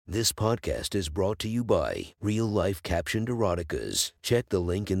This podcast is brought to you by Real Life Captioned Eroticas. Check the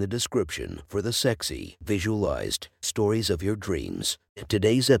link in the description for the sexy, visualized stories of your dreams.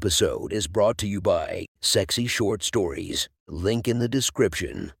 Today's episode is brought to you by Sexy Short Stories. Link in the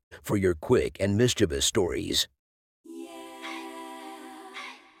description for your quick and mischievous stories.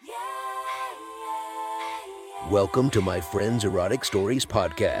 Welcome to my friend's Erotic Stories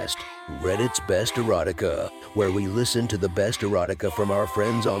podcast, Reddit's Best Erotica, where we listen to the best erotica from our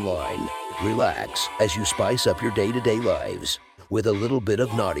friends online. Relax as you spice up your day-to-day lives with a little bit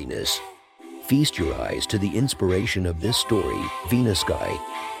of naughtiness. Feast your eyes to the inspiration of this story, Venus Sky.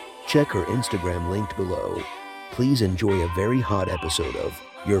 Check her Instagram linked below. Please enjoy a very hot episode of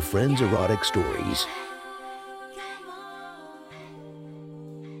Your Friend's Erotic Stories.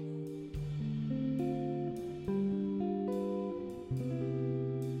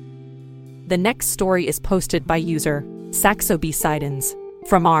 The next story is posted by user SaxoBesidens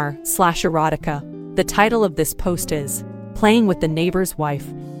from r/erotica. The title of this post is Playing with the Neighbor's Wife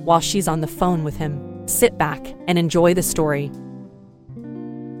While She's on the Phone with Him. Sit back and enjoy the story.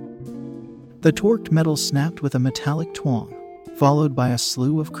 The torqued metal snapped with a metallic twang, followed by a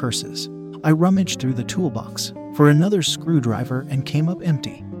slew of curses. I rummaged through the toolbox for another screwdriver and came up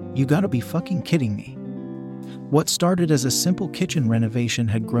empty. You gotta be fucking kidding me. What started as a simple kitchen renovation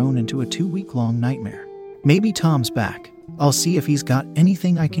had grown into a 2-week-long nightmare. Maybe Tom's back. I'll see if he's got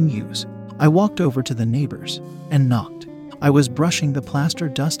anything I can use. I walked over to the neighbors and knocked. I was brushing the plaster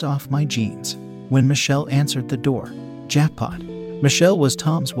dust off my jeans when Michelle answered the door. Jackpot. Michelle was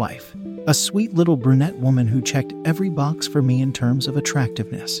Tom's wife, a sweet little brunette woman who checked every box for me in terms of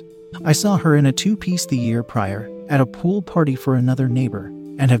attractiveness. I saw her in a 2-piece the year prior at a pool party for another neighbor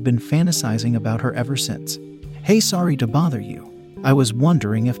and have been fantasizing about her ever since. Hey, sorry to bother you. I was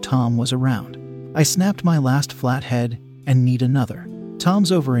wondering if Tom was around. I snapped my last flathead and need another.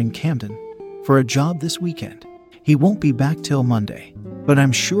 Tom's over in Camden for a job this weekend. He won't be back till Monday, but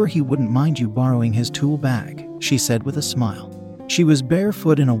I'm sure he wouldn't mind you borrowing his tool bag, she said with a smile. She was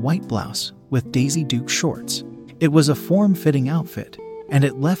barefoot in a white blouse with Daisy Duke shorts. It was a form-fitting outfit, and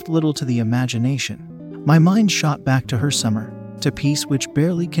it left little to the imagination. My mind shot back to her summer, to piece which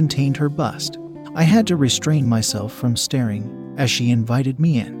barely contained her bust. I had to restrain myself from staring as she invited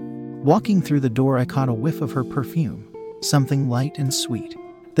me in. Walking through the door, I caught a whiff of her perfume, something light and sweet.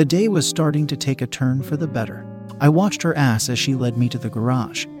 The day was starting to take a turn for the better. I watched her ass as she led me to the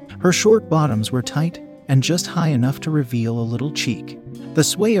garage. Her short bottoms were tight and just high enough to reveal a little cheek. The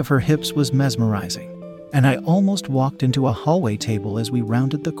sway of her hips was mesmerizing, and I almost walked into a hallway table as we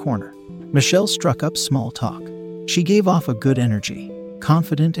rounded the corner. Michelle struck up small talk. She gave off a good energy,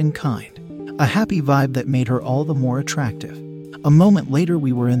 confident and kind. A happy vibe that made her all the more attractive. A moment later,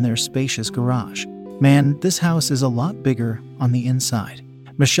 we were in their spacious garage. Man, this house is a lot bigger on the inside.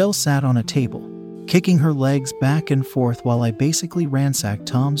 Michelle sat on a table, kicking her legs back and forth while I basically ransacked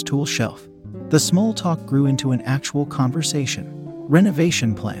Tom's tool shelf. The small talk grew into an actual conversation.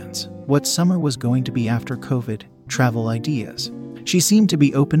 Renovation plans, what summer was going to be after COVID, travel ideas. She seemed to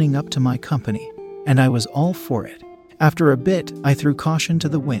be opening up to my company, and I was all for it. After a bit, I threw caution to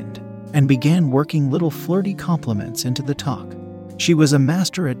the wind and began working little flirty compliments into the talk. She was a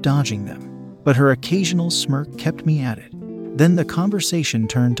master at dodging them, but her occasional smirk kept me at it. Then the conversation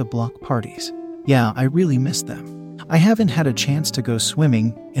turned to block parties. Yeah, I really missed them. I haven't had a chance to go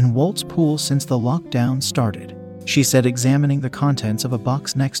swimming in Walt's pool since the lockdown started, she said, examining the contents of a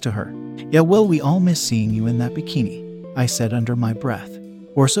box next to her. Yeah, well, we all miss seeing you in that bikini, I said under my breath.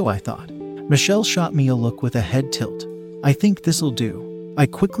 Or so I thought. Michelle shot me a look with a head tilt. I think this'll do. I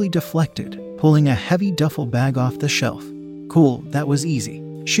quickly deflected, pulling a heavy duffel bag off the shelf. Cool, that was easy.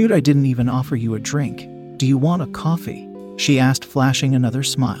 Shoot, I didn't even offer you a drink. Do you want a coffee? She asked, flashing another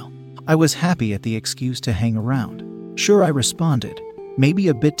smile. I was happy at the excuse to hang around. Sure, I responded, maybe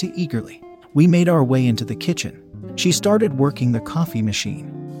a bit too eagerly. We made our way into the kitchen. She started working the coffee machine,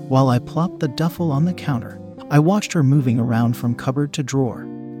 while I plopped the duffel on the counter. I watched her moving around from cupboard to drawer.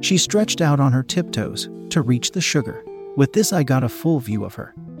 She stretched out on her tiptoes to reach the sugar. With this, I got a full view of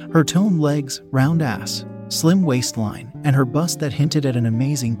her. Her toned legs, round ass, slim waistline, and her bust that hinted at an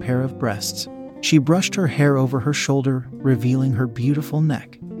amazing pair of breasts. She brushed her hair over her shoulder, revealing her beautiful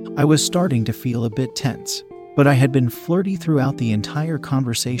neck. I was starting to feel a bit tense, but I had been flirty throughout the entire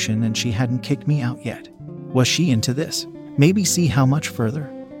conversation and she hadn't kicked me out yet. Was she into this? Maybe see how much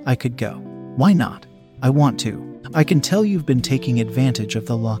further I could go. Why not? I want to. I can tell you've been taking advantage of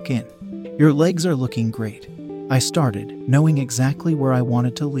the lock-in. Your legs are looking great. I started, knowing exactly where I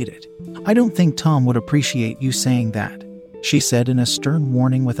wanted to lead it. I don't think Tom would appreciate you saying that, she said in a stern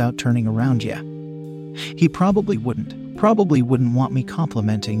warning without turning around. Yeah. He probably wouldn't. probably wouldn't want me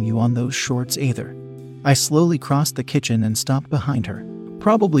complimenting you on those shorts either. I slowly crossed the kitchen and stopped behind her.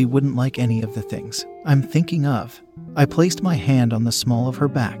 Probably wouldn't like any of the things I'm thinking of. I placed my hand on the small of her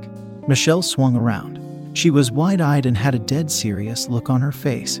back. Michelle swung around. She was wide-eyed and had a dead serious look on her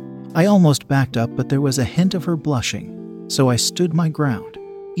face. I almost backed up, but there was a hint of her blushing, so I stood my ground.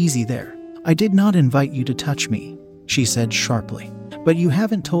 Easy there. I did not invite you to touch me, she said sharply. But you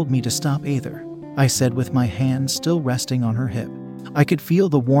haven't told me to stop either, I said with my hand still resting on her hip. I could feel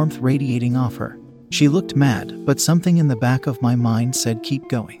the warmth radiating off her. She looked mad, but something in the back of my mind said keep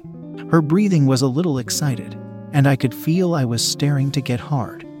going. Her breathing was a little excited, and I could feel I was staring to get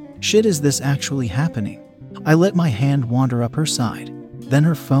hard. Shit, is this actually happening? I let my hand wander up her side. Then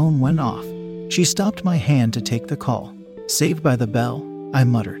her phone went off. She stopped my hand to take the call. Saved by the bell, I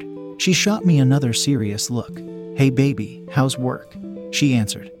muttered. She shot me another serious look. Hey baby, how's work? She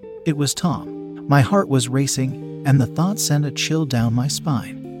answered. It was Tom. My heart was racing, and the thought sent a chill down my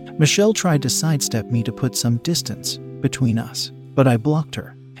spine. Michelle tried to sidestep me to put some distance between us, but I blocked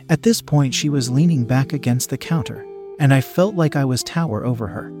her. At this point, she was leaning back against the counter, and I felt like I was tower over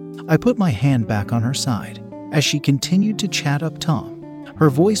her. I put my hand back on her side as she continued to chat up Tom. Her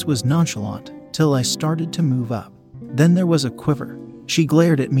voice was nonchalant till I started to move up. Then there was a quiver. She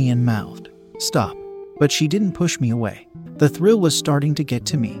glared at me and mouthed, "Stop." But she didn't push me away. The thrill was starting to get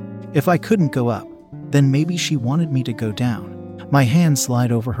to me. If I couldn't go up, then maybe she wanted me to go down. My hand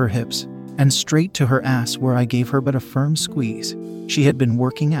slid over her hips and straight to her ass, where I gave her but a firm squeeze. She had been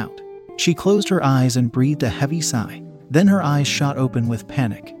working out. She closed her eyes and breathed a heavy sigh. Then her eyes shot open with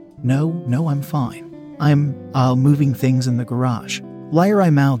panic. No, I'm fine. I'm moving things in the garage. Liar, I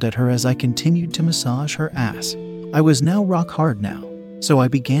mouthed at her as I continued to massage her ass. I was now rock hard now, so I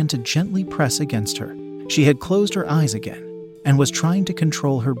began to gently press against her. She had closed her eyes again and was trying to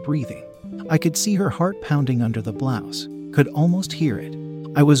control her breathing. I could see her heart pounding under the blouse, could almost hear it.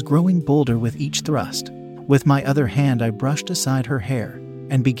 I was growing bolder with each thrust. With my other hand, I brushed aside her hair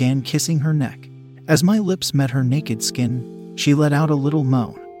and began kissing her neck. As my lips met her naked skin, she let out a little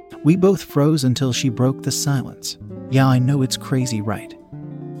moan. We both froze until she broke the silence. Yeah, I know it's crazy, right?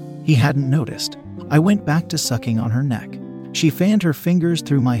 He hadn't noticed. I went back to sucking on her neck. She fanned her fingers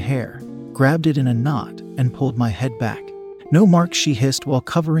through my hair, grabbed it in a knot, and pulled my head back. No, Mark, she hissed while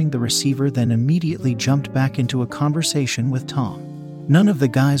covering the receiver, then immediately jumped back into a conversation with Tom. None of the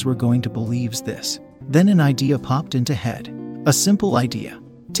guys were going to believe this. Then an idea popped into head. A simple idea.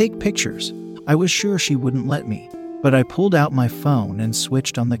 Take pictures. I was sure she wouldn't let me, but I pulled out my phone and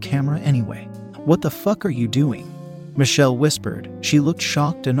switched on the camera anyway. What the fuck are you doing? Michelle whispered. She looked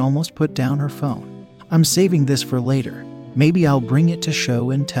shocked and almost put down her phone. I'm saving this for later. Maybe I'll bring it to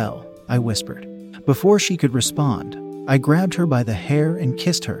show and tell, I whispered. Before she could respond, I grabbed her by the hair and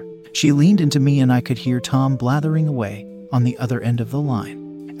kissed her. She leaned into me and I could hear Tom blathering away on the other end of the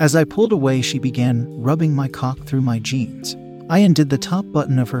line. As I pulled away, she began rubbing my cock through my jeans. I undid the top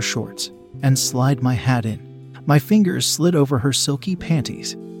button of her shorts and slid my hat in. My fingers slid over her silky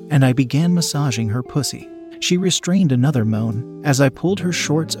panties, and I began massaging her pussy. She restrained another moan as I pulled her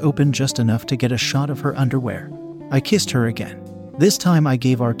shorts open just enough to get a shot of her underwear. I kissed her again. This time I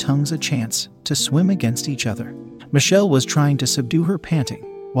gave our tongues a chance to swim against each other. Michelle was trying to subdue her panting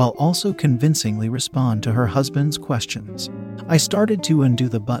while also convincingly respond to her husband's questions. I started to undo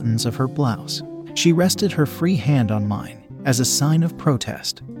the buttons of her blouse. She rested her free hand on mine as a sign of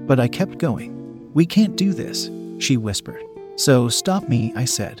protest, but I kept going. We can't do this, she whispered. So stop me, I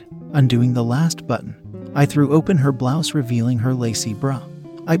said, undoing the last button. I threw open her blouse, revealing her lacy bra.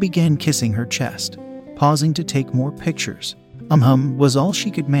 I began kissing her chest, pausing to take more pictures. Was all she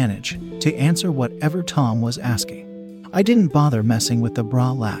could manage to answer whatever Tom was asking. I didn't bother messing with the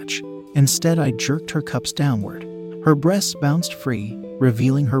bra latch. Instead, I jerked her cups downward. Her breasts bounced free,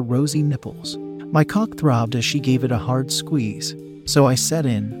 revealing her rosy nipples. My cock throbbed as she gave it a hard squeeze, so I set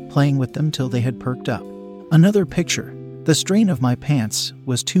in, playing with them till they had perked up. Another picture. The strain of my pants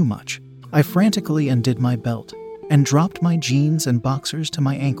was too much. I frantically undid my belt and dropped my jeans and boxers to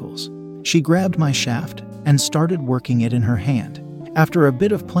my ankles. She grabbed my shaft and started working it in her hand. After a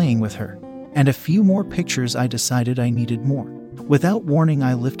bit of playing with her and a few more pictures, I decided I needed more. Without warning,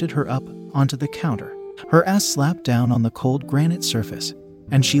 I lifted her up onto the counter. Her ass slapped down on the cold granite surface,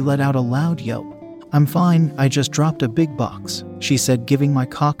 and she let out a loud yelp. I'm fine, I just dropped a big box, she said, giving my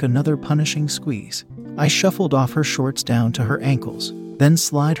cock another punishing squeeze. I shuffled off her shorts down to her ankles, then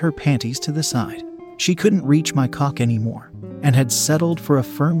slid her panties to the side. She couldn't reach my cock anymore, and had settled for a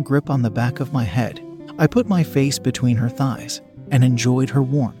firm grip on the back of my head. I put my face between her thighs and enjoyed her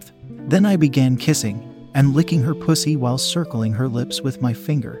warmth. Then I began kissing and licking her pussy while circling her lips with my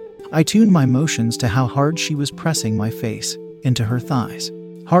finger. I tuned my motions to how hard she was pressing my face into her thighs.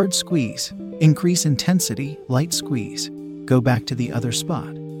 Hard squeeze, increase intensity, light squeeze, go back to the other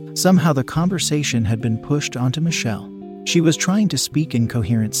spot. Somehow the conversation had been pushed onto Michelle. She was trying to speak in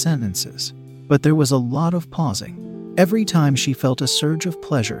coherent sentences, but there was a lot of pausing. Every time she felt a surge of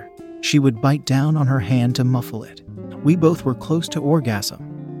pleasure, she would bite down on her hand to muffle it. We both were close to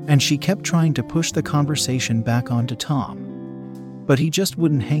orgasm, and she kept trying to push the conversation back onto Tom. But he just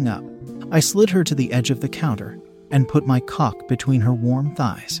wouldn't hang up. I slid her to the edge of the counter and put my cock between her warm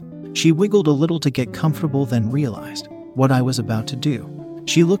thighs. She wiggled a little to get comfortable, then realized what I was about to do.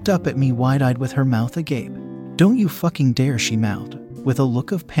 She looked up at me wide-eyed with her mouth agape. "Don't you fucking dare," she mouthed, with a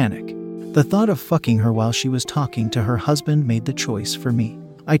look of panic. The thought of fucking her while she was talking to her husband made the choice for me.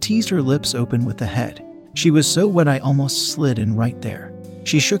 I teased her lips open with the head. She was so wet I almost slid in right there.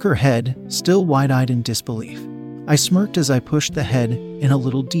 She shook her head, still wide-eyed in disbelief. I smirked as I pushed the head in a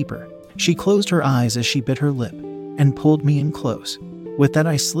little deeper. She closed her eyes as she bit her lip and pulled me in close. With that,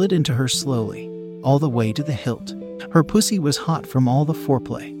 I slid into her slowly, all the way to the hilt. Her pussy was hot from all the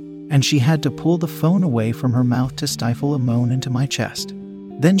foreplay, and she had to pull the phone away from her mouth to stifle a moan into my chest.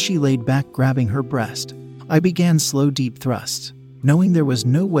 Then she laid back, grabbing her breast. I began slow, deep thrusts, knowing there was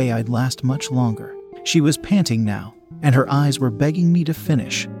no way I'd last much longer. She was panting now, and her eyes were begging me to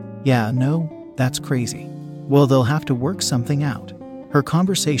finish. "Yeah, no, that's crazy. Well, they'll have to work something out." Her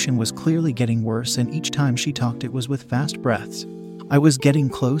conversation was clearly getting worse, and each time she talked it was with fast breaths. I was getting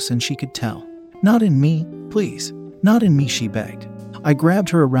close and she could tell. "Not in me, please. Not in me," she begged. I grabbed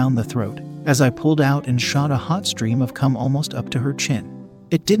her around the throat as I pulled out and shot a hot stream of cum almost up to her chin.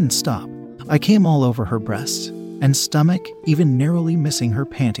 It didn't stop. I came all over her breasts and stomach, even narrowly missing her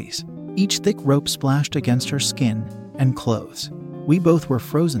panties. Each thick rope splashed against her skin and clothes. We both were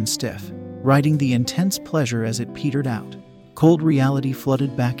frozen stiff, riding the intense pleasure as it petered out. Cold reality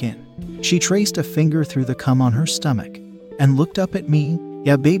flooded back in. She traced a finger through the cum on her stomach and looked up at me.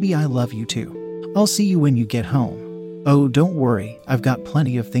 "Yeah, baby, I love you too. I'll see you when you get home. Oh, don't worry, I've got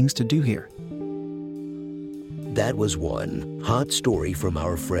plenty of things to do here." That was one hot story from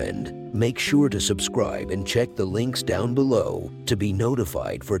our friend. Make sure to subscribe and check the links down below to be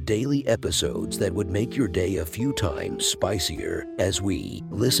notified for daily episodes that would make your day a few times spicier as we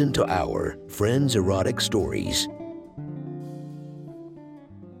listen to our friends' erotic stories.